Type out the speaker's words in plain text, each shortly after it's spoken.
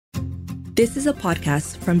This is a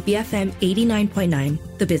podcast from BFM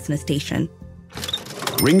 89.9, the business station.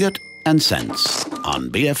 Ringgit and Cents on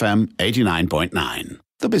BFM 89.9,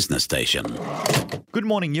 the business station. Good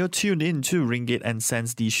morning, you're tuned in to Ringgit and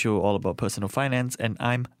Cents, the show all about personal finance, and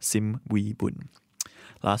I'm Sim Wee Boon.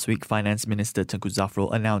 Last week, Finance Minister Tengku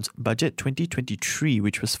Zafrul announced Budget 2023,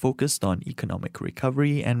 which was focused on economic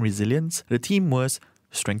recovery and resilience. The theme was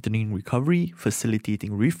strengthening recovery,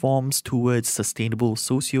 facilitating reforms towards sustainable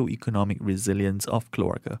socio-economic resilience of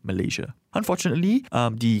Keluarga Malaysia. Unfortunately,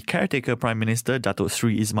 the caretaker Prime Minister Datuk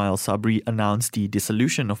Seri Ismail Sabri announced the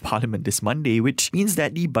dissolution of Parliament this Monday, which means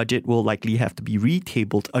that the budget will likely have to be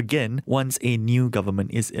retabled again once a new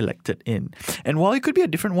government is elected in. And while it could be a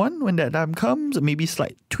different one when that time comes, maybe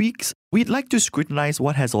slight tweaks, we'd like to scrutinize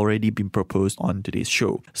what has already been proposed on today's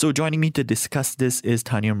show. So joining me to discuss this is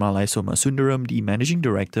Tanya Malai Somasundaram, the Managing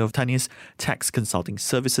Director of Tanya's Tax Consulting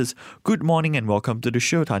Services. Good morning and welcome to the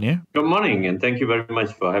show, Tanya. Good morning, and thank you very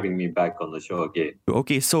much for having me back on the show again.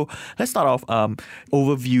 Okay, so let's start off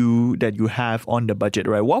overview that you have on the budget,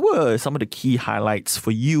 right? What were some of the key highlights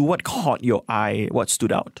for you? What caught your eye? What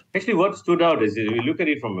stood out? Actually, what stood out is if you look at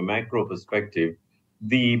it from a macro perspective,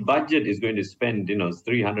 the budget is going to spend,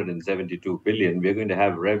 372 billion. We're going to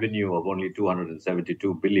have revenue of only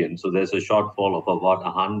 272 billion. So there's a shortfall of about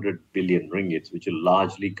 100 billion ringgits, which will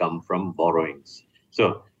largely come from borrowings.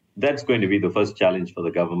 So that's going to be the first challenge for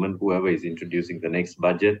the government, whoever is introducing the next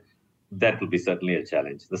budget. That will be certainly a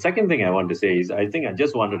challenge. The second thing I want to say is, I think I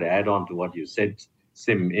just wanted to add on to what you said,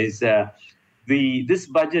 Sim, is this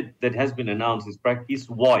budget that has been announced is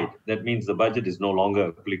void. That means the budget is no longer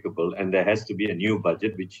applicable, and there has to be a new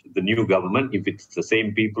budget, which the new government, if it's the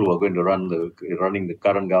same people who are going to running the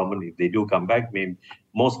current government, if they do come back,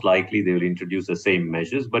 most likely they will introduce the same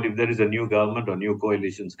measures. But if there is a new government or new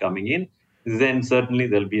coalitions coming in, then certainly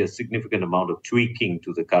there'll be a significant amount of tweaking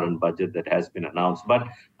to the current budget that has been announced. But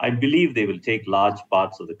I believe they will take large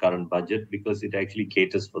parts of the current budget because it actually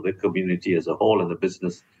caters for the community as a whole and the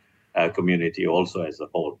business community also as a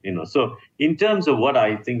whole. So in terms of what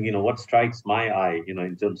I think, what strikes my eye,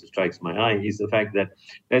 is the fact that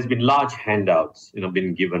there's been large handouts,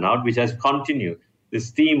 been given out, which has continued.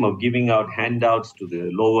 This theme of giving out handouts to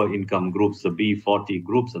the lower income groups, the B40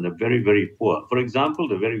 groups, and the very, very poor. For example,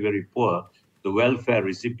 the very, very poor, the welfare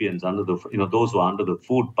recipients under those who are under the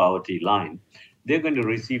food poverty line, they're going to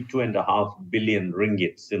receive 2.5 billion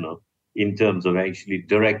ringgits, in terms of actually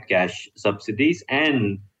direct cash subsidies.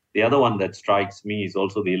 And the other one that strikes me is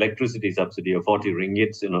also the electricity subsidy of 40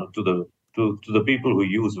 ringgits, to the people who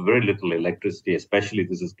use very little electricity, especially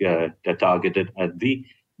this is targeted at the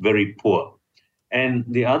very poor. And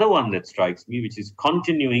the other one that strikes me, which is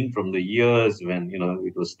continuing from the years when,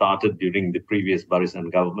 it was started during the previous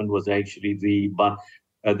Barisan government, was actually the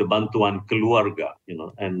Bantuan Keluarga,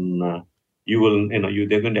 and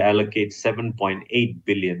they're going to allocate 7.8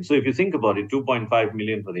 billion. So if you think about it, 2.5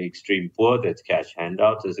 million for the extreme poor, that's cash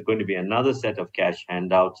handouts. There's going to be another set of cash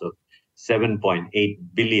handouts of 7.8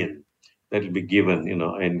 billion that will be given,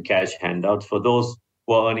 in cash handouts for those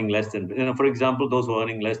who are earning less than, for example, those who are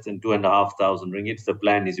earning less than 2,500 ringgits. The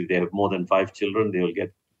plan is if they have more than 5 children, they will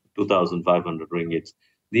get 2,500 ringgits.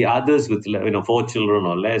 The others with 4 children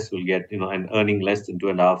or less will get, and earning less than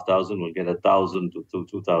 2,500 will get 1,000 to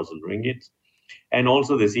 2,000 ringgits. And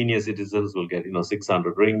also the senior citizens will get,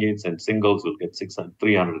 600 ringgits, and singles will get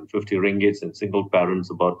 350 ringgits, and single parents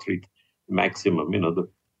about 3 maximum,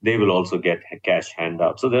 they will also get cash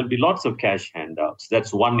handouts. So there'll be lots of cash handouts.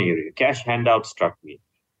 That's one area. Cash handouts struck me.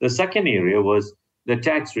 The second area was the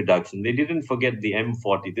tax reduction. They didn't forget the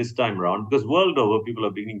M40 this time around, because world over, people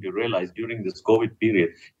are beginning to realize during this COVID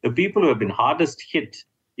period, the people who have been hardest hit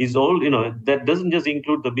is all, that doesn't just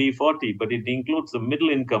include the B40, but it includes the middle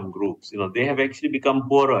income groups. They have actually become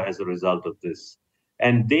poorer as a result of this.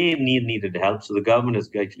 And they needed help. So the government has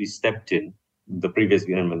actually stepped in. The previous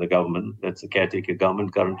government, that's the caretaker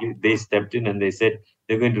government currently, they stepped in and they said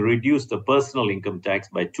they're going to reduce the personal income tax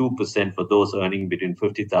by 2% for those earning between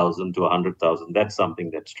 50,000 to 100,000. That's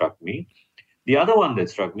something that struck me. The other one that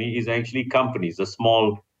struck me is actually companies, it's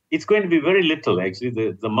going to be very little, actually.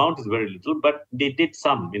 The amount is very little, but they did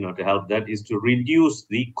some, to help. That is to reduce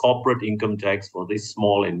the corporate income tax for the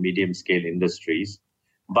small and medium scale industries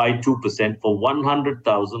by 2% for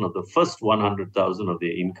 100,000 of the first 100,000 of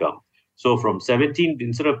their income. So from 17,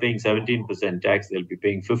 instead of paying 17% tax, they'll be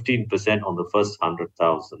paying 15% on the first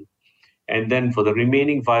 100,000. And then for the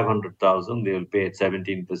remaining 500,000, they'll pay at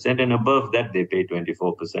 17%. And above that, they pay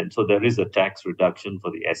 24%. So there is a tax reduction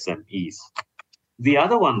for the SMEs. The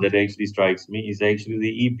other one that actually strikes me is actually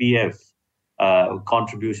the EPF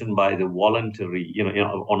contribution by the voluntary,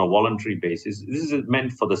 on a voluntary basis. This is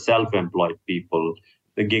meant for the self-employed people,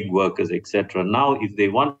 the gig workers, etc. Now, if they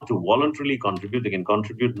want to voluntarily contribute, they can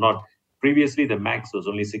contribute not. Previously, the max was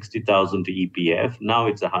only 60,000 to EPF. Now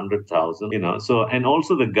it's 100,000. So, and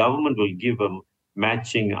also the government will give a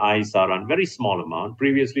matching ISR, very small amount.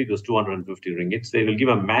 Previously, it was 250 ringgits. They will give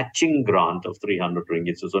a matching grant of 300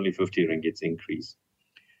 ringgits. So it's only 50 ringgits increase.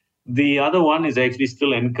 The other one is actually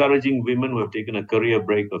still encouraging women who have taken a career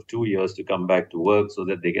break of 2 years to come back to work so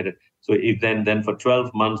that they get it. So if then for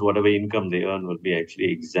 12 months, whatever income they earn will be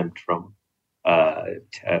actually exempt from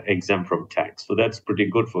tax. So that's pretty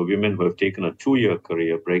good for women who have taken a 2-year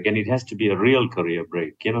career break, and it has to be a real career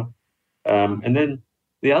break, And then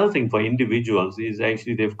the other thing for individuals is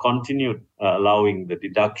actually they've continued allowing the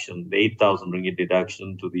deduction, the 8,000 ringgit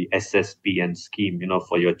deduction to the SSPN scheme,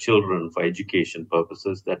 for your children, for education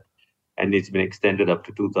purposes, and it's been extended up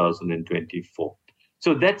to 2024.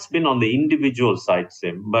 So that's been on the individual side,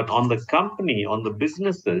 Sim. But on the company, on the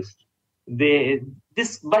businesses,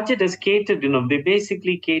 this budget has catered, they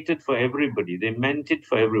basically catered for everybody. They meant it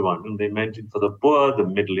for everyone. And they meant it for the poor, the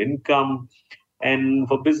middle income, and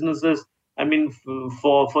for businesses. I mean,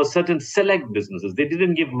 for certain select businesses, they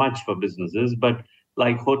didn't give much for businesses, but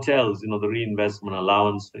like hotels, the reinvestment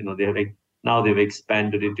allowance, they've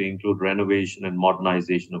expanded it to include renovation and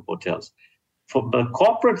modernization of hotels. For the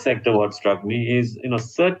corporate sector, what struck me is,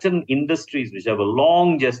 certain industries which have a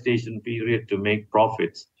long gestation period to make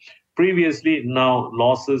profits. Previously, now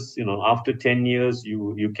losses, after 10 years,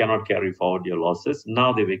 you cannot carry forward your losses.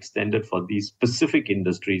 Now they've extended for these specific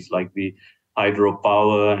industries like the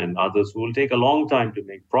hydropower and others who will take a long time to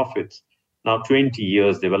make profits. Now 20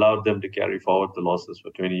 years, they've allowed them to carry forward the losses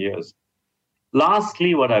for 20 years.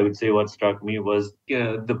 Lastly, what I would say, what struck me was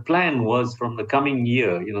the plan was from the coming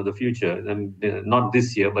year, the future, and not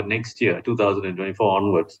this year, but next year, 2024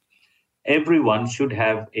 onwards, everyone should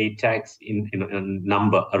have a tax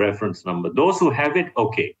a reference number. Those who have it,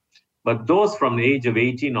 okay. But those from the age of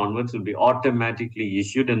 18 onwards will be automatically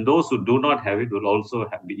issued, and those who do not have it will also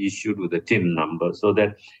be issued with a TIN number, so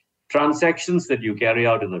that transactions that you carry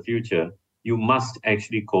out in the future, you must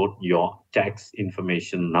actually quote your tax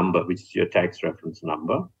information number, which is your tax reference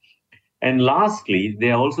number. And lastly, they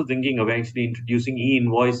are also thinking of actually introducing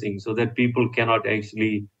e-invoicing so that people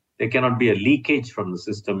there cannot be a leakage from the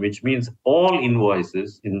system, which means all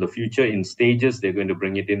invoices in the future in stages, they're going to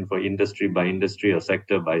bring it in for industry by industry or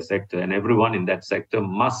sector by sector, and everyone in that sector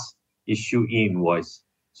must issue e-invoice.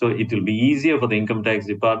 So it will be easier for the income tax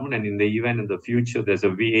department, and in the event in the future there's a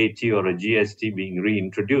VAT or a GST being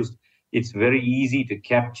reintroduced, it's very easy to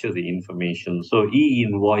capture the information. So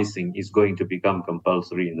e-invoicing is going to become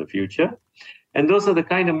compulsory in the future. And those are the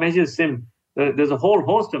kind of measures, Sim. There's a whole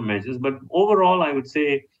host of measures, but overall, I would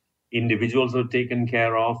say individuals are taken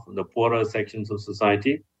care of, the poorer sections of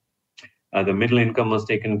society, the middle income was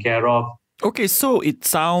taken care of. Okay, so it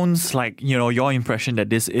sounds like, your impression that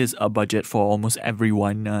this is a budget for almost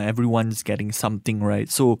everyone. Everyone's getting something, right?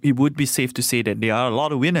 So it would be safe to say that there are a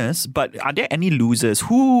lot of winners, but are there any losers?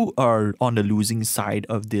 Who are on the losing side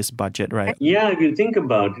of this budget, right? Yeah, if you think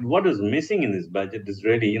about it, what is missing in this budget is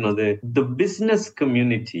really, the business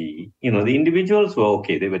community, the individuals were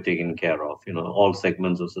okay, they were taken care of, all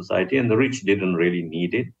segments of society, and the rich didn't really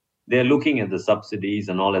need it. They're looking at the subsidies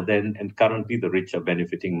and all of that, and currently the rich are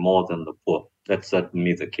benefiting more than the poor. That's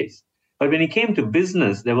certainly the case. But when it came to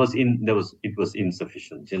business, it was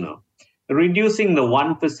insufficient. Reducing the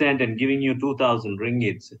 1% and giving you 2,000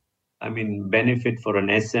 ringgits, benefit for an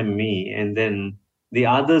SME, and then the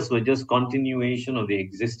others were just continuation of the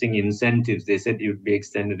existing incentives. They said it would be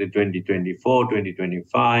extended to 2024,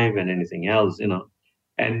 2025, and anything else.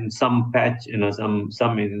 And some patch,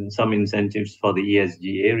 some incentives for the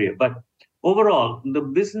ESG area. But overall, the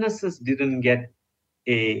businesses didn't get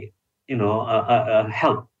a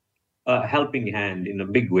helping hand in a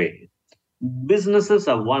big way. Businesses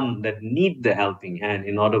are one that need the helping hand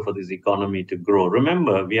in order for this economy to grow.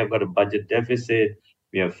 Remember, we have got a budget deficit.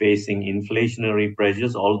 We are facing inflationary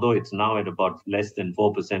pressures, although it's now at about less than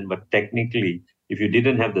 4%. But technically, if you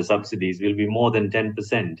didn't have the subsidies, it will be more than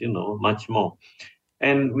 10%, much more.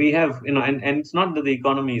 And we have, and it's not that the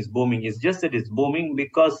economy is booming, it's just that it's booming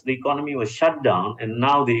because the economy was shut down and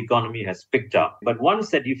now the economy has picked up. But once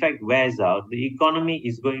that effect wears out, the economy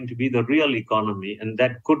is going to be the real economy, and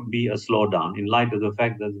that could be a slowdown in light of the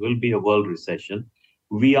fact that there will be a world recession.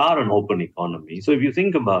 We are an open economy. So if you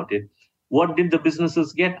think about it, what did the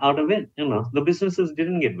businesses get out of it? The businesses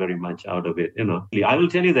didn't get very much out of it. I will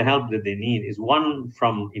tell you the help that they need is one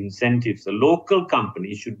from incentives. The local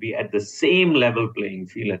companies should be at the same level playing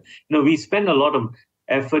field. We spend a lot of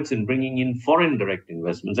efforts in bringing in foreign direct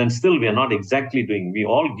investments. And still, we are not exactly doing, we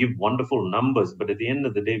all give wonderful numbers, but at the end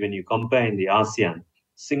of the day, when you compare in the ASEAN,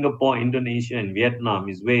 Singapore, Indonesia, and Vietnam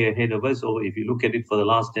is way ahead of us. So if you look at it for the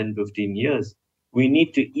last 10, 15 years, we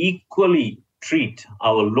need to equally treat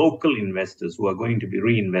our local investors who are going to be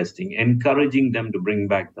reinvesting, encouraging them to bring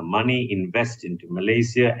back the money, invest into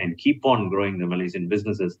Malaysia, and keep on growing the Malaysian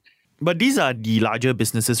businesses. But these are the larger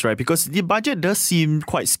businesses, right? Because the budget does seem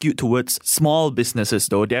quite skewed towards small businesses,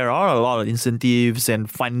 though. There are a lot of incentives and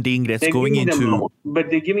funding that's going into... But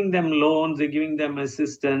they're giving them loans, they're giving them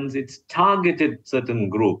assistance. It's targeted certain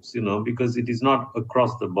groups, because it is not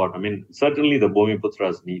across the board. I mean, certainly the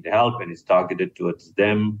Bumiputras need help and it's targeted towards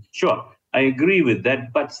them. Sure, I agree with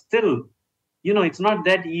that. But still, it's not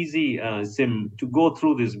that easy, Sim, to go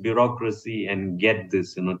through this bureaucracy and get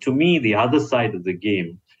this. To me, the other side of the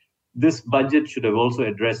game, this budget should have also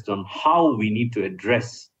addressed on how we need to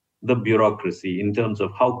address the bureaucracy in terms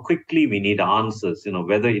of how quickly we need answers,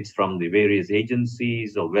 whether it's from the various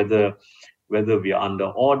agencies or whether we are under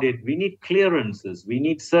audit. We need clearances, we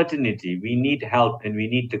need certainty, we need help, and we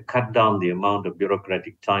need to cut down the amount of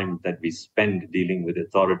bureaucratic time that we spend dealing with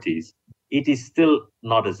authorities. It is still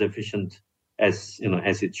not as efficient as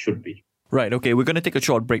it should be. Right, okay, we're going to take a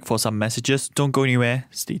short break for some messages. Don't go anywhere.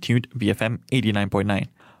 Stay tuned. BFM 89.9.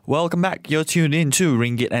 Welcome back. You're tuned in to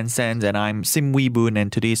Ringgit and Cents, and I'm Sim Wee Boon,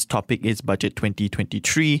 and today's topic is Budget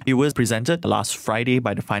 2023. It was presented last Friday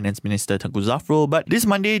by the Finance Minister Tengku Zafrul, but this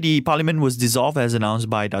Monday the Parliament was dissolved as announced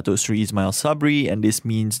by Datuk Seri Ismail Sabri, and this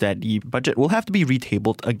means that the budget will have to be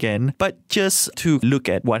retabled again. But just to look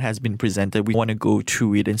at what has been presented, we want to go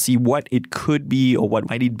through it and see what it could be or what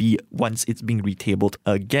might it be once it's being retabled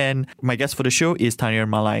again. My guest for the show is Tanya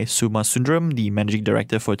Malai Sumasundram, the Managing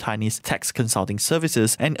Director for Tani's Tax Consulting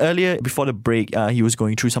Services. And earlier, before the break, he was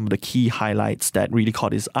going through some of the key highlights that really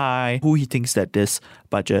caught his eye, who he thinks that this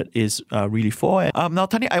budget is really for. Now,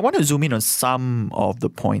 Tanya, I want to zoom in on some of the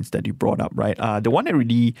points that you brought up, right? The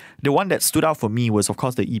one that stood out for me was, of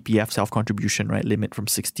course, the EPF self-contribution, right? Limit from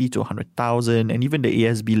 60 to 100,000, and even the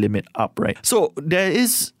ASB limit up, right? So there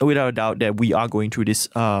is, without a doubt, that we are going through this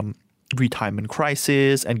retirement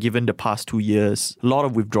crisis, and given the past 2 years, a lot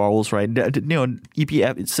of withdrawals, right?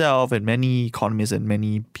 EPF itself and many economists and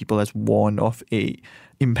many people has warned of a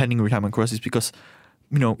impending retirement crisis because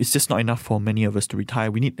it's just not enough for many of us to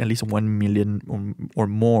retire. We need at least 1 million or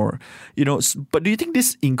more. But do you think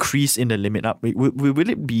this increase in the limit up, will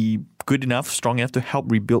it be good enough, strong enough to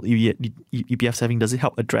help rebuild EPF saving? Does it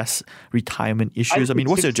help address retirement issues?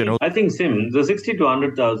 What's your general... I think, Sim, the 60 to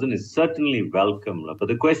 100,000 is certainly welcome. But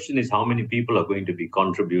the question is how many people are going to be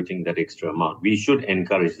contributing that extra amount. We should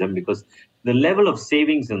encourage them because the level of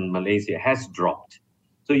savings in Malaysia has dropped.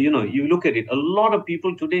 So, you look at it, a lot of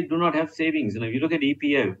people today do not have savings. If you look at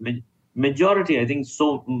EPF, majority, I think,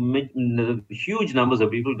 huge numbers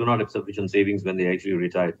of people do not have sufficient savings when they actually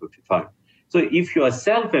retire at 55. So if you are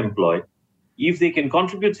self-employed, if they can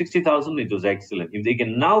contribute 60,000, it was excellent. If they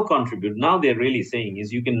can now contribute, now they're really saying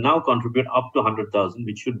is you can now contribute up to 100,000,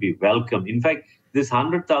 which should be welcome. In fact, this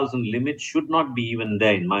 100,000 limit should not be even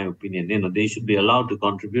there, in my opinion. They should be allowed to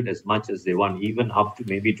contribute as much as they want, even up to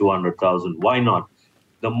maybe 200,000. Why not?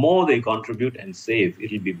 The more they contribute and save,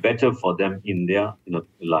 it'll be better for them in their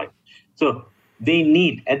life. So they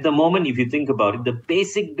need, at the moment, if you think about it, the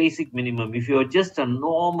basic minimum, if you're just a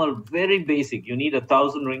normal, very basic, you need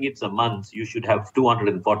 1,000 ringgits a month, you should have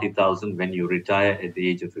 240,000 when you retire at the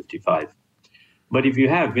age of 55. But if you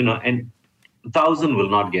have, and 1,000 will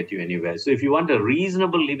not get you anywhere. So if you want a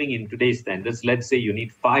reasonable living in today's standards, let's say you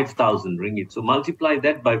need 5,000 ringgit. So multiply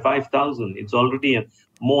that by 5,000. It's already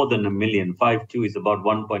more than 1 million. 5.2 is about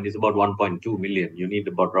 1.2 million. You need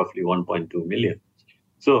about roughly 1.2 million.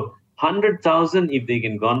 So 100,000, if they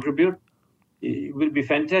can contribute, it will be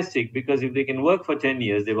fantastic because if they can work for 10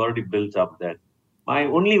 years, they've already built up that. My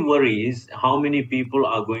only worry is how many people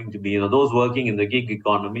are going to be, those working in the gig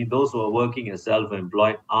economy, those who are working as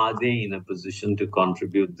self-employed, are they in a position to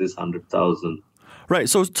contribute this 100,000? Right.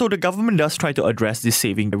 So the government does try to address this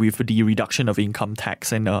saving with the reduction of income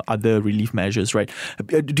tax and other relief measures, right?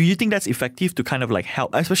 Do you think that's effective to kind of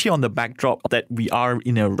help, especially on the backdrop that we are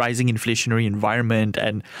in a rising inflationary environment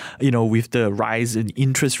and, with the rise in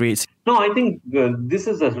interest rates? No, I think this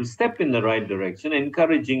is a step in the right direction,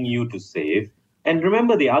 encouraging you to save. And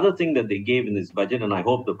remember the other thing that they gave in this budget, and I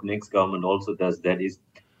hope the next government also does that, is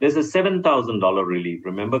there's a $7,000 relief.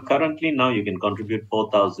 Remember, currently now you can contribute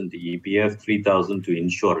 4,000 to EPF, 3,000 to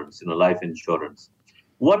insurance, life insurance.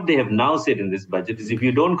 What they have now said in this budget is if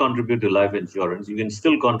you don't contribute to life insurance, you can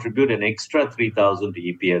still contribute an extra 3,000 to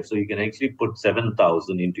EPF. So you can actually put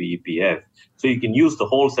 7,000 into EPF. So you can use the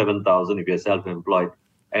whole 7,000 if you're self-employed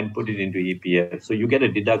and put it into EPF. So you get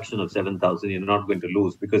a deduction of 7,000. You're not going to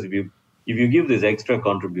lose, because if you give this extra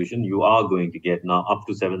contribution, you are going to get now up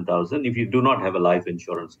to 7,000 if you do not have a life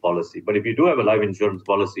insurance policy. But if you do have a life insurance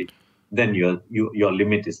policy, then your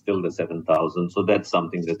limit is still the 7,000. So that's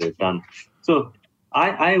something that they've done. So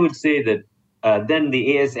I would say that then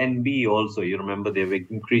the ASNB also, you remember, they've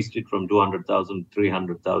increased it from 200,000 to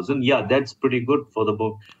 300,000. Yeah, that's pretty good for the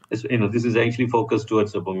book. This is actually focused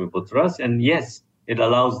towards the Bhumiputras. And yes, it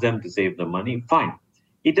allows them to save the money. Fine.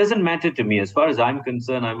 It doesn't matter to me. As far as I'm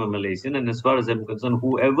concerned, I'm a Malaysian. And as far as I'm concerned,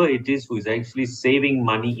 whoever it is who is actually saving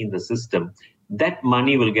money in the system, that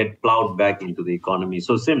money will get plowed back into the economy.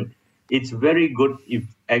 So, Sim, it's very good if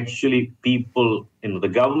actually people, the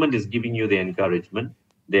government is giving you the encouragement.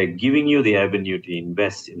 They're giving you the avenue to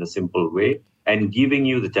invest in a simple way and giving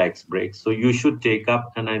you the tax breaks. So you should take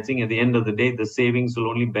up. And I think at the end of the day, the savings will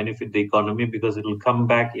only benefit the economy, because it will come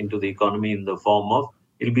back into the economy in the form of,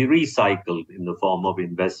 it'll be recycled in the form of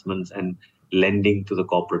investments and lending to the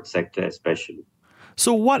corporate sector especially.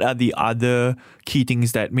 So what are the other key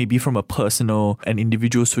things that maybe from a personal and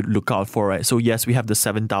individual should look out for, right? So yes, we have the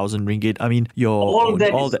 7,000 ringgit. I mean, all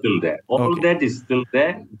that is still there. All that is still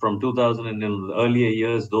there from 2000 and in the earlier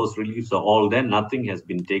years. Those reliefs are all there. Nothing has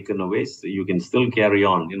been taken away. So you can still carry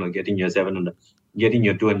on, getting your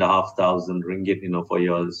 2,500 ringgit, for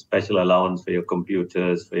your special allowance for your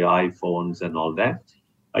computers, for your iPhones and all that.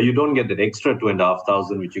 You don't get that extra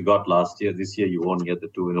 2,500 which you got last year. This year you won't get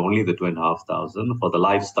only the 2,500 for the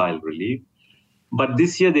lifestyle relief. But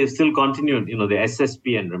this year they've still continued, the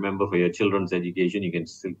SSP, and remember, for your children's education you can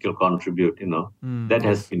still contribute. That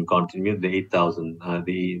has been continued. The 8,000,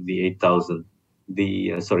 8,000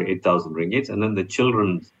 ringgits, and then the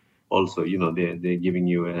children also. They're giving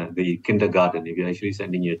you the kindergarten. If you're actually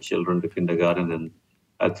sending your children to kindergarten,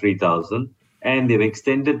 and 3,000. And they've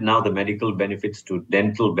extended now the medical benefits to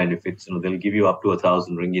dental benefits. They'll give you up to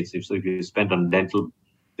 1,000 ringgits. If you spend on dental,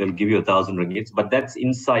 they'll give you 1,000 ringgits. But that's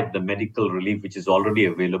inside the medical relief, which is already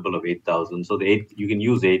available of 8,000. So you can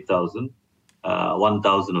use 8,000,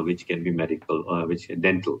 1,000 of which can be medical, which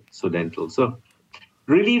dental. So dental. So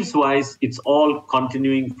reliefs-wise, it's all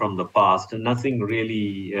continuing from the past, and nothing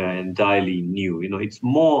really entirely new. It's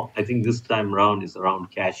more, I think this time around is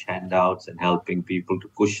around cash handouts and helping people to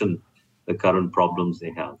cushion the current problems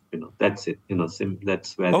they have. That's it. That's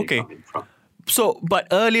where they're coming from. So, but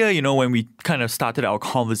earlier, when we kind of started our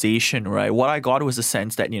conversation, right, what I got was a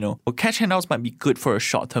sense that, cash handouts might be good for a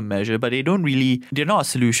short-term measure, but they're not a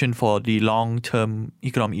solution for the long-term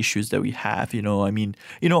economic issues that we have, and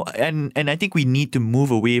I think we need to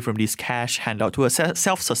move away from this cash handout to a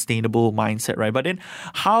self-sustainable mindset, right? But then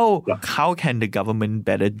how can the government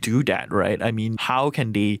better do that, right? I mean, how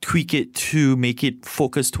can they tweak it to make it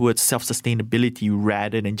focus towards self-sustainability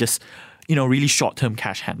rather than just, really short-term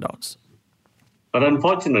cash handouts? But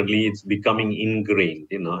unfortunately, it's becoming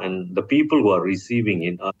ingrained, and the people who are receiving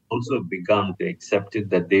it are also begun to accept it,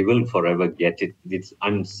 that they will forever get it. It's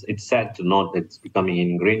sad to note that it's becoming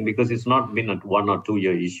ingrained, because it's not been a 1 or 2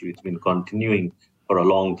 year issue. It's been continuing for a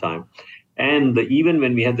long time. And even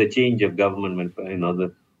when we had the change of government,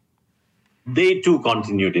 they too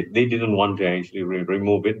continued it. They didn't want to actually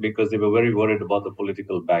remove it, because they were very worried about the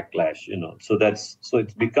political backlash, So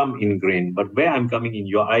it's become ingrained. But where I'm coming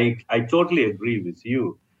in, I totally agree with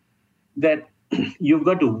you that you've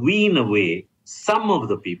got to wean away some of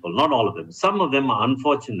the people, not all of them. Some of them are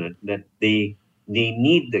unfortunate that they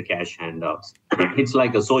need the cash handouts. It's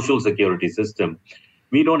like a social security system.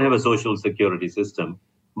 We don't have a social security system,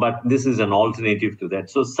 but this is an alternative to that.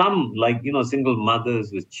 So some, like, single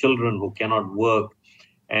mothers with children who cannot work,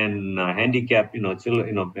 and handicapped,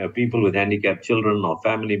 people with handicapped children or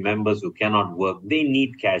family members who cannot work, they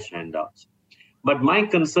need cash handouts. But my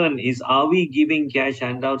concern is, are we giving cash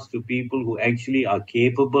handouts to people who actually are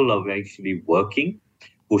capable of actually working,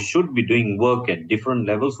 who should be doing work at different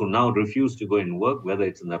levels, who now refuse to go and work, whether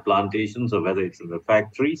it's in the plantations or whether it's in the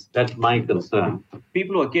factories? That's my concern.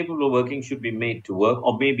 People who are capable of working should be made to work,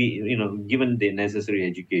 or maybe, given the necessary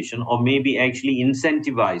education, or maybe actually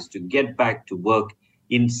incentivized to get back to work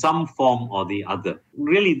in some form or the other.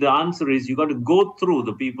 Really, the answer is you got to go through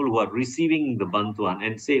the people who are receiving the bantuan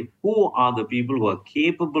and say, who are the people who are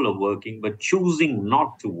capable of working but choosing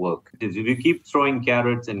not to work? If you keep throwing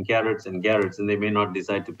carrots and carrots and carrots, and they may not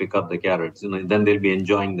decide to pick up the carrots, then they'll be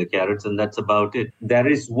enjoying the carrots, and that's about it. There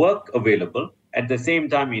is work available. At the same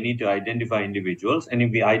time, we need to identify individuals. And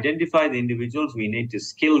if we identify the individuals, we need to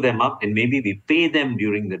skill them up, and maybe we pay them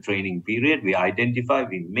during the training period. We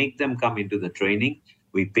make them come into the training.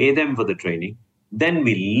 We pay them for the training. Then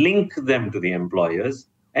we link them to the employers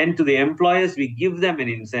And to the employers, we give them an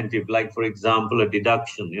incentive, like, for example, a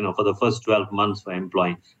deduction, for the first 12 months for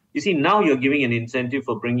employing. You see, now you're giving an incentive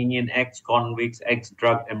for bringing in ex-convicts,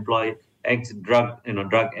 ex-drug employees, ex-drug,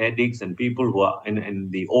 drug addicts, and people who are in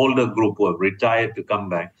the older group who have retired to come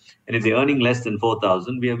back. And if they're earning less than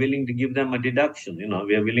 4,000, we are willing to give them a deduction.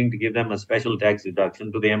 We are willing to give them a special tax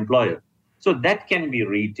deduction to the employer. So that can be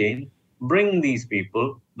retained. Bring these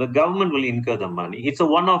people. The government will incur the money. It's a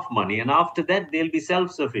one-off money. And after that, they'll be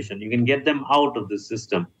self-sufficient. You can get them out of the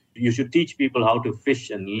system. You should teach people how to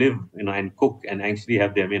fish and live, and cook and actually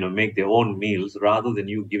have them, make their own meals rather than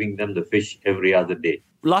you giving them the fish every other day.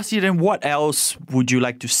 Lastly, then, what else would you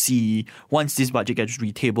like to see once this budget gets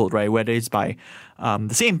retabled, right? Whether it's by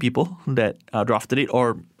the same people that drafted it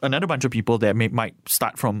or another bunch of people that might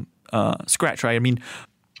start from scratch, right? I mean,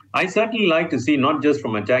 I certainly like to see, not just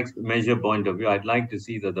from a tax measure point of view, I'd like to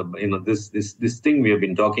see that this thing we have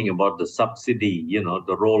been talking about, the subsidy,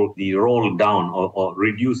 the roll down or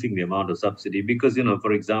reducing the amount of subsidy, because,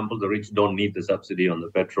 for example, the rich don't need the subsidy on the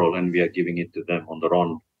petrol and we are giving it to them on the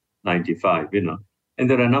RON 95, And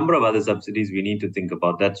there are a number of other subsidies we need to think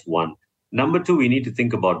about. That's one. Number two, we need to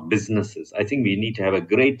think about businesses. I think we need to have a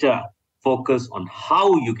greater focus on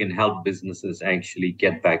how you can help businesses actually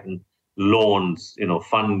get back loans,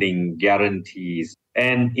 funding, guarantees.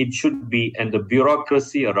 And it should be, and the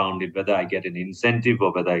bureaucracy around it, whether I get an incentive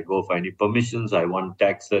or whether I go for any permissions, I want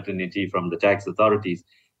tax certainty from the tax authorities.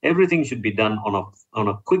 Everything should be done on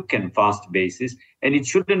a quick and fast basis. And it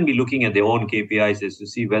shouldn't be looking at their own KPIs as to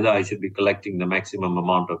see whether I should be collecting the maximum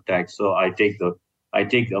amount of tax. So I take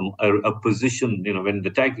a position, when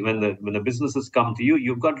the businesses come to you,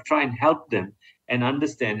 you've got to try and help them and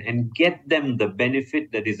understand and get them the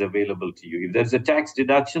benefit that is available to you. If there's a tax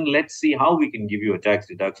deduction, let's see how we can give you a tax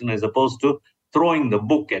deduction, as opposed to throwing the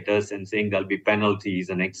book at us and saying there'll be penalties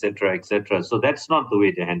and et cetera, et cetera. So that's not the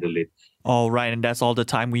way to handle it. All right, and that's all the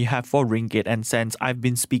time we have for Ringgit and Cents. I've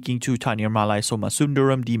been speaking to Tanya Malai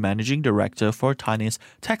Somasundaram, the Managing Director for Tanis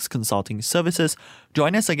Tax Consulting Services.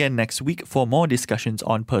 Join us again next week for more discussions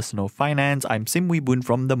on personal finance. I'm Sim Wee Boon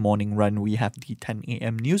from The Morning Run. We have the 10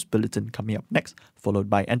 a.m. news bulletin coming up next, followed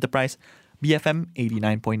by Enterprise, BFM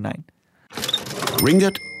 89.9.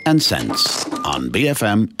 Ringgit and Cents on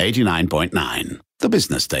BFM 89.9, the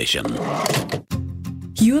business station.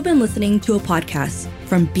 You have been listening to a podcast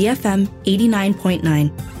from BFM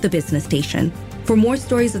 89.9, the business station. For more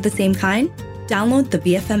stories of the same kind, download the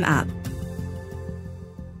BFM app.